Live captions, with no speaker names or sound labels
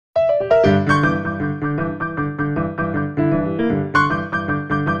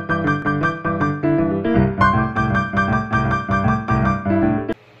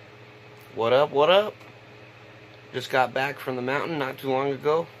Just got back from the mountain not too long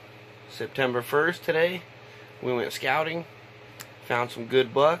ago. September 1st today. We went scouting. Found some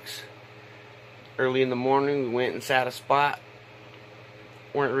good bucks. Early in the morning we went and sat a spot.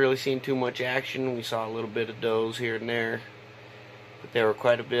 Weren't really seeing too much action. We saw a little bit of does here and there. But they were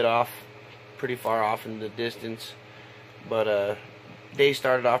quite a bit off. Pretty far off in the distance. But day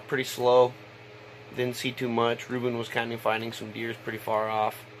started off pretty slow. Didn't see too much. Rubens was kind of finding some deers pretty far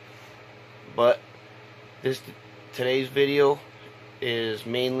off. But today's video is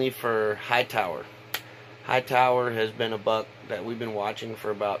mainly for Hightower. Hightower has been a buck that we've been watching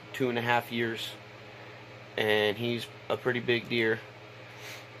for about 2.5 years, and he's a pretty big deer,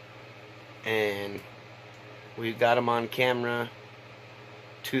 and we got him on camera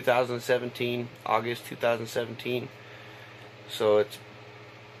 2017, August 2017. So it's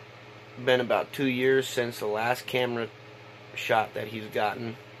been about 2 years since the last camera shot that he's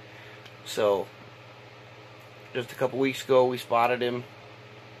gotten. So just a couple weeks ago we spotted him,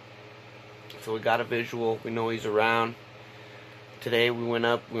 so we got a visual. We know he's around. Today we went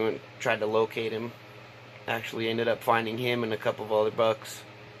up, tried to locate him. Actually ended up finding him and a couple of other bucks.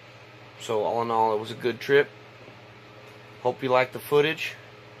 So all in all, it was a good trip. Hope you like the footage.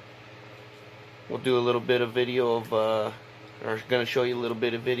 We'll do a little bit of video of or gonna show you a little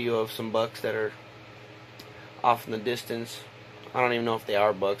bit of video of some bucks that are off in the distance. I don't even know if they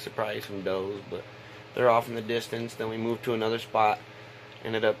are bucks, they're probably some does, but they're off in the distance. Then we moved to another spot,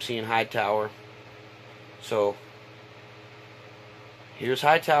 ended up seeing Hightower. So here's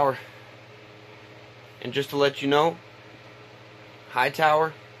Hightower. And just to let you know,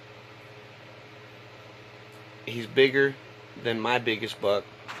 Hightower, he's bigger than my biggest buck.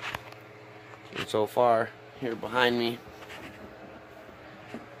 And so far, here behind me,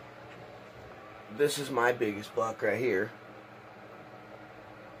 this is my biggest buck right here.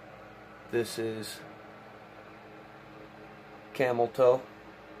 This is camel toe.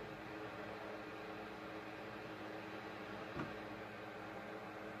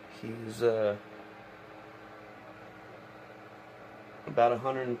 He's about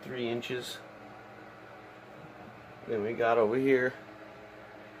 103 inches. Then we got over here,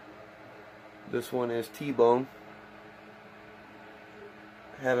 this one is T-bone.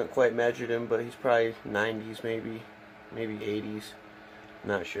 Haven't quite measured him, but he's probably 90s, maybe 80s.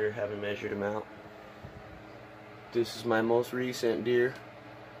 Not sure, haven't measured him out. This is my most recent deer.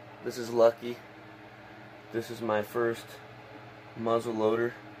 This is Lucky. This is my first muzzle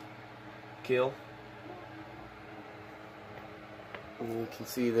loader kill. And you can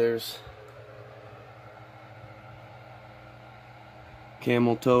see there's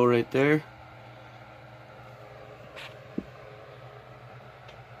camel toe right there.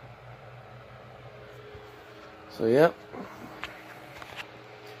 So yep.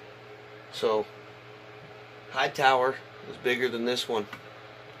 So Hightower is bigger than this one,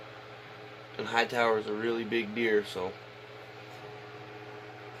 and Hightower is a really big deer. So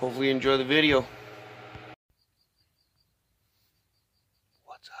hopefully you enjoy the video.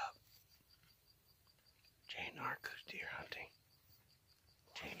 What's up? J&R Coues deer hunting.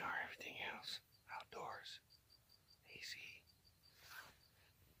 J&R everything else. Outdoors. AC.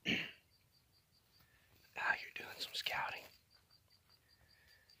 Out here doing some scouting.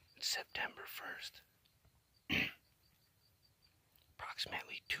 It's September 1st.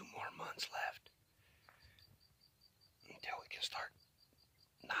 Approximately 2 more months left until we can start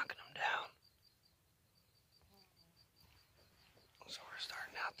knocking them down. So we're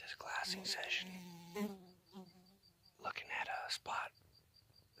starting out this glassing session looking at a spot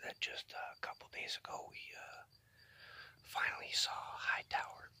that just a couple days ago we finally saw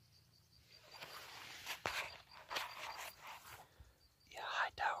Hightower. Yeah,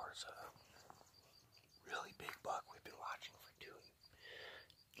 Hightower's a really big buck we've been watching for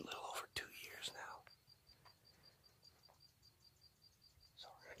a little over 2 years now. So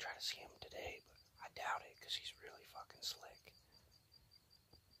we're gonna try to see him today, but I doubt it because he's really fucking slick.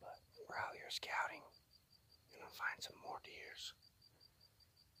 But we're out here scouting. Gonna find some more deers.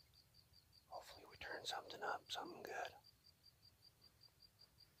 Hopefully we turn something up, something good.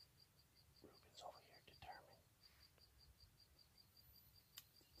 Rubens over here determined.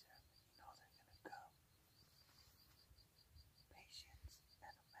 You know they're gonna go. Patience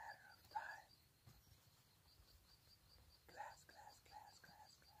and a matter of time. Glass.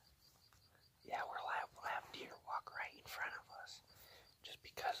 Yeah, we'll have deer walk right in front of us, just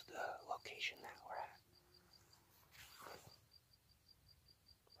because of the location that we're at.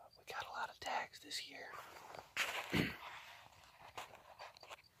 But we got a lot of tags this year.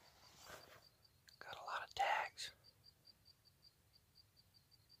 Got a lot of tags.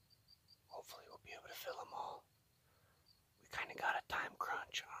 Hopefully we'll be able to fill them all.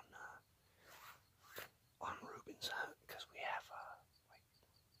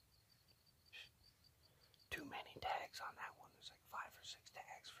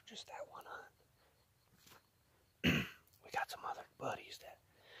 just that one hunt. We got some other buddies that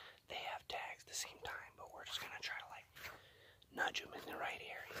they have tags the same time, but we're just gonna try to like nudge them in the right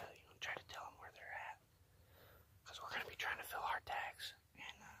area, you know, try to tell them where they're at, because we're gonna be trying to fill our tags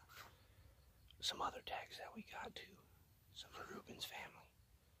and some other tags that we got too, some for Rubens' family.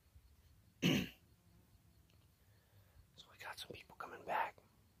 So we got some people coming back.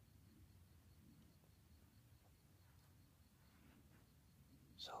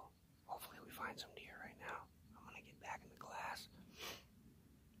 So hopefully we find some deer right now. I'm gonna get back in the glass.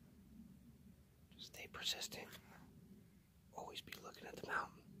 Just stay persistent. Always be looking at the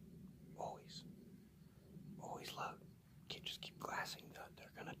mountain. Always. Always look. Just keep glassing.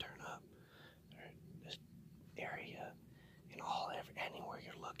 They're gonna turn up. This area and anywhere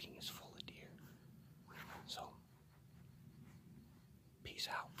you're looking is full of deer. So peace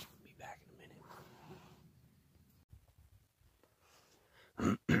out. Be back in a minute.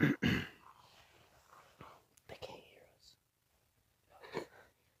 They can't hear us.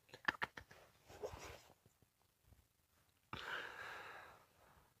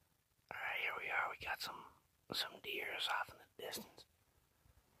 Alright, here we are. We got some deers off in the distance.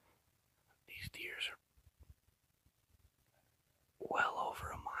 These deers are well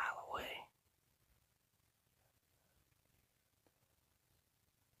over a mile away.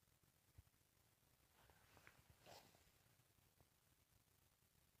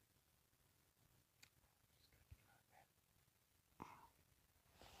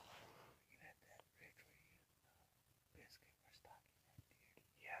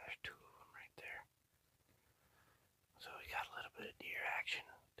 Yeah, there's two of them right there. So we got a little bit of deer action.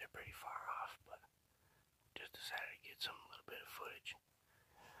 They're pretty far off, but just decided to get some little bit of footage.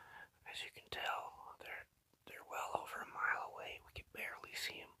 As you can tell, they're well over a mile away. We can barely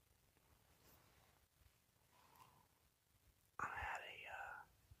see them. I'm at a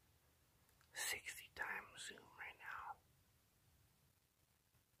 60 times zoom right now.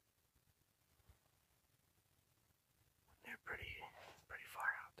 They're pretty far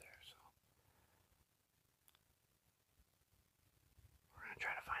out there, so we're gonna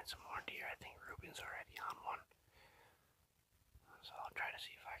try to find some more deer. I think Rubens already on one, so I'll try to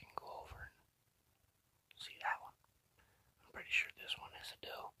see if I can go over and see that one. I'm pretty sure this one is a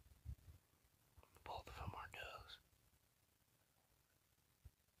doe. Both of them are does.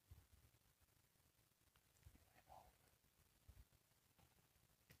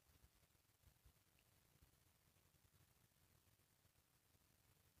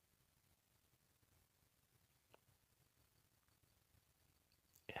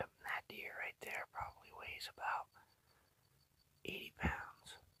 Yep, that deer right there probably weighs about 80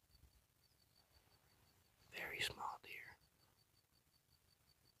 pounds. Very small deer.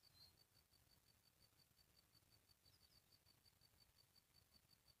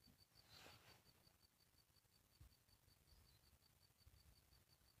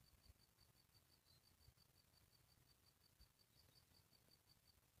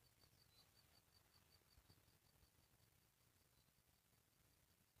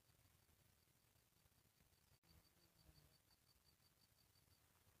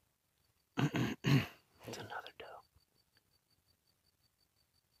 It's another doe.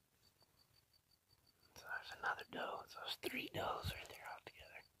 So there's another doe. So there's 3 does right there all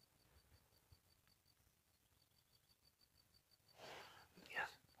together.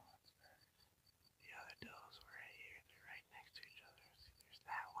 Yes. The other does were right here. They're right next to each other. See, there's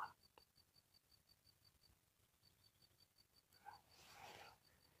that one.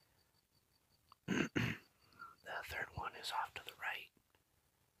 The third one is off to the right.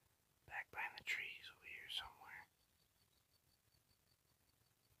 Back behind the trees over here somewhere.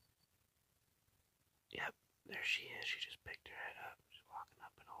 Yep, there she is. She just picked her head up. She's walking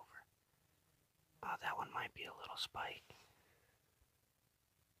up and over. Oh, that one might be a little spike.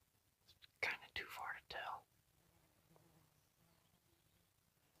 It's kind of too far to tell.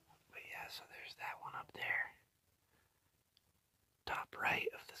 But yeah, so there's that one up there. Top right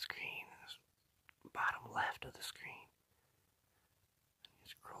of the screen. Bottom left of the screen. And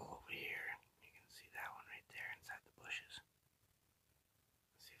you scroll over here, you can see that one right there inside the bushes.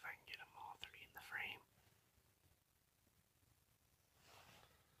 Let's see if I can get them all 3 in the frame.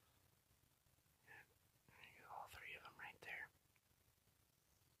 Yeah, there you go, all 3 of them right there.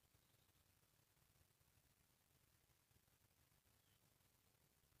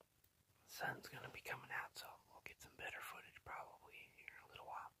 The sun's gonna be coming out, so we'll get some better footage probably here in a little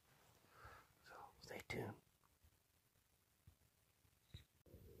while. So stay tuned.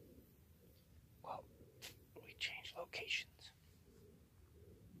 Well, we changed locations.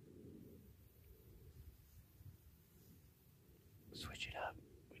 Switch it up.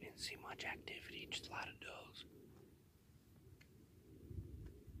 We didn't see much activity, just a lot of does.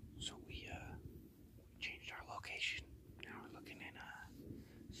 So we changed our location. Now we're looking in a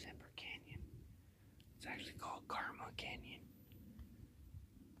separate canyon. It's actually called Karma Canyon.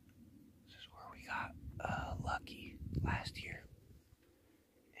 This is where we got lucky last year.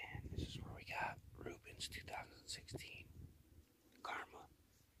 And this is where we got Rubens 2016. Karma.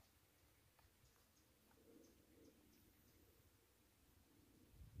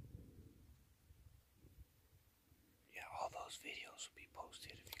 Yeah, all those videos will be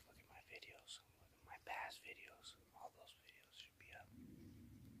posted if you look at my videos. Look at my past videos. All those videos should be up.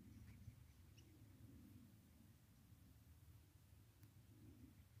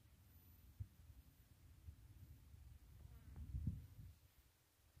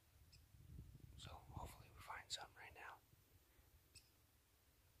 So hopefully we find something right now.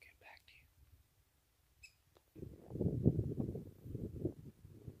 Get back to you.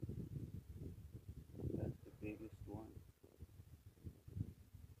 That's the biggest one.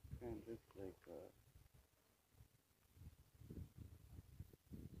 Kind of looks like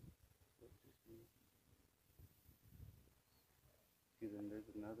what's his name? See, then there's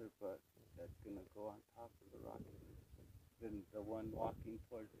another buck that's gonna go on top of the rocket. Then the one walking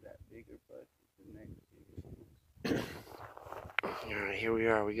towards that bigger buck is the next biggest one. Alright, here we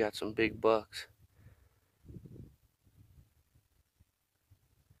are. We got some big bucks.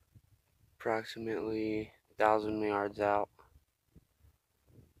 Approximately 1,000 yards out.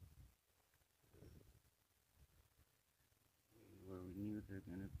 Where we knew they're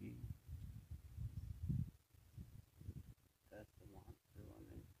gonna be. That's the monster one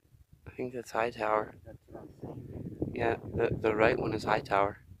right there. I think that's Hightower. That's what I'm saying. Yeah, the right one is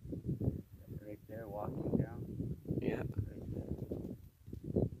Hightower. Right there, walking down. Yeah. Right there.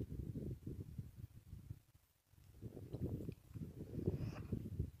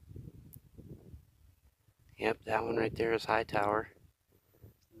 Yep, that one right there is Hightower.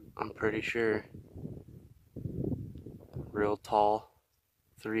 I'm pretty sure. Real tall.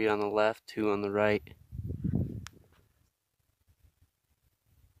 3 on the left, 2 on the right.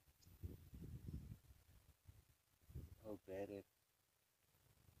 Oh, bedded.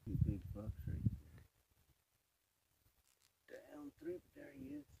 Two big bucks right there. Damn, 3. There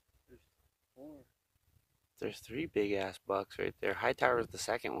he is. There's 4. There's 3 big ass bucks right there. Hightower's the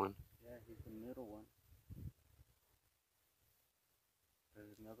second one. Yeah, he's the middle one.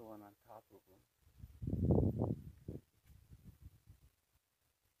 There's another one on top of him.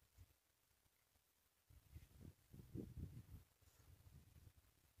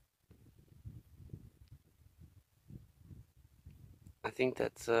 I think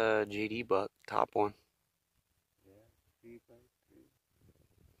that's JD buck, top one. Yeah, 3 by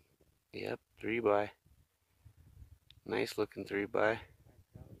 3. Yep, 3 by. Nice looking 3 by.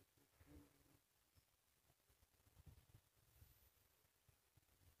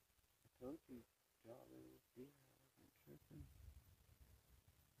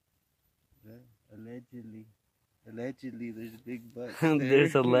 Allegedly, there's a big buck.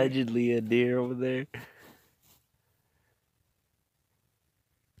 There's allegedly a deer over there.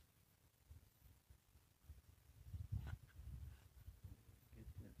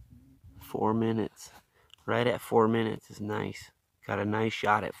 4 minutes. Right at 4 minutes is nice. Got a nice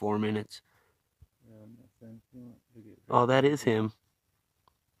shot at 4 minutes. Oh, that is him.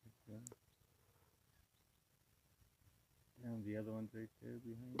 Damn, the other one's right there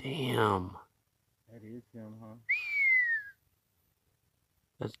behind. Damn. That is him, huh?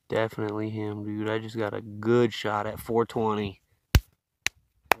 That's definitely him, dude. I just got a good shot at 420.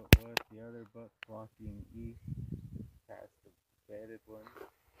 What was the other buck walking east past the bedded one?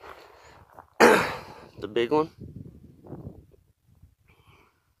 The big one?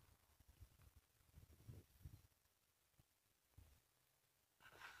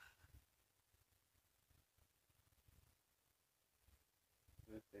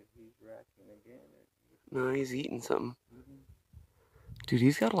 He's racking again. No, he's eating something. Dude,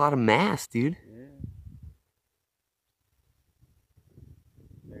 he's got a lot of mass, dude. Yeah.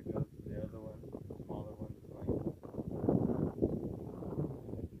 There goes the other one, the smaller one.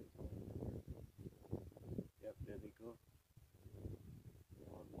 Yep, there they go.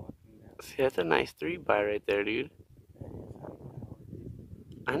 See, that's a nice 3 by right there, dude.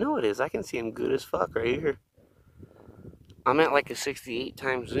 I know it is. I can see him good as fuck right here. I'm at like a 68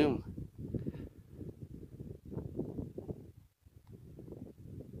 times zoom.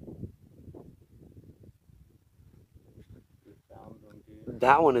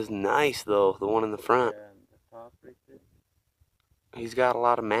 That one is nice though, the one in the front. He's got a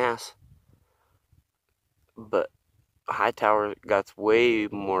lot of mass. But Hightower got way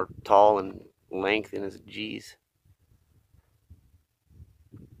more tall and length in his G's.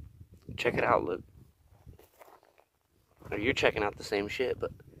 Check it out, look. Or you're checking out the same shit,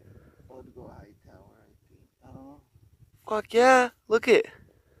 but. I'd go Hightower, I think. I don't know. Fuck yeah, look it.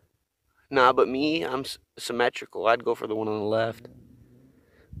 Nah, but me, I'm symmetrical. I'd go for the one on the left.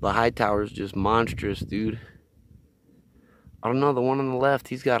 But Hightower's just monstrous, dude. I don't know, the one on the left,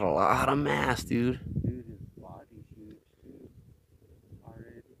 he's got a lot of mass, dude. Dude, his body's huge, too.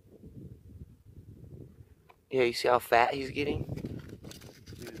 Already. Yeah, you see how fat he's getting?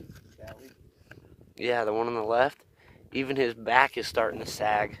 Dude, belly. Yeah, the one on the left. Even his back is starting to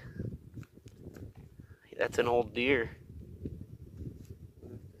sag. That's an old deer.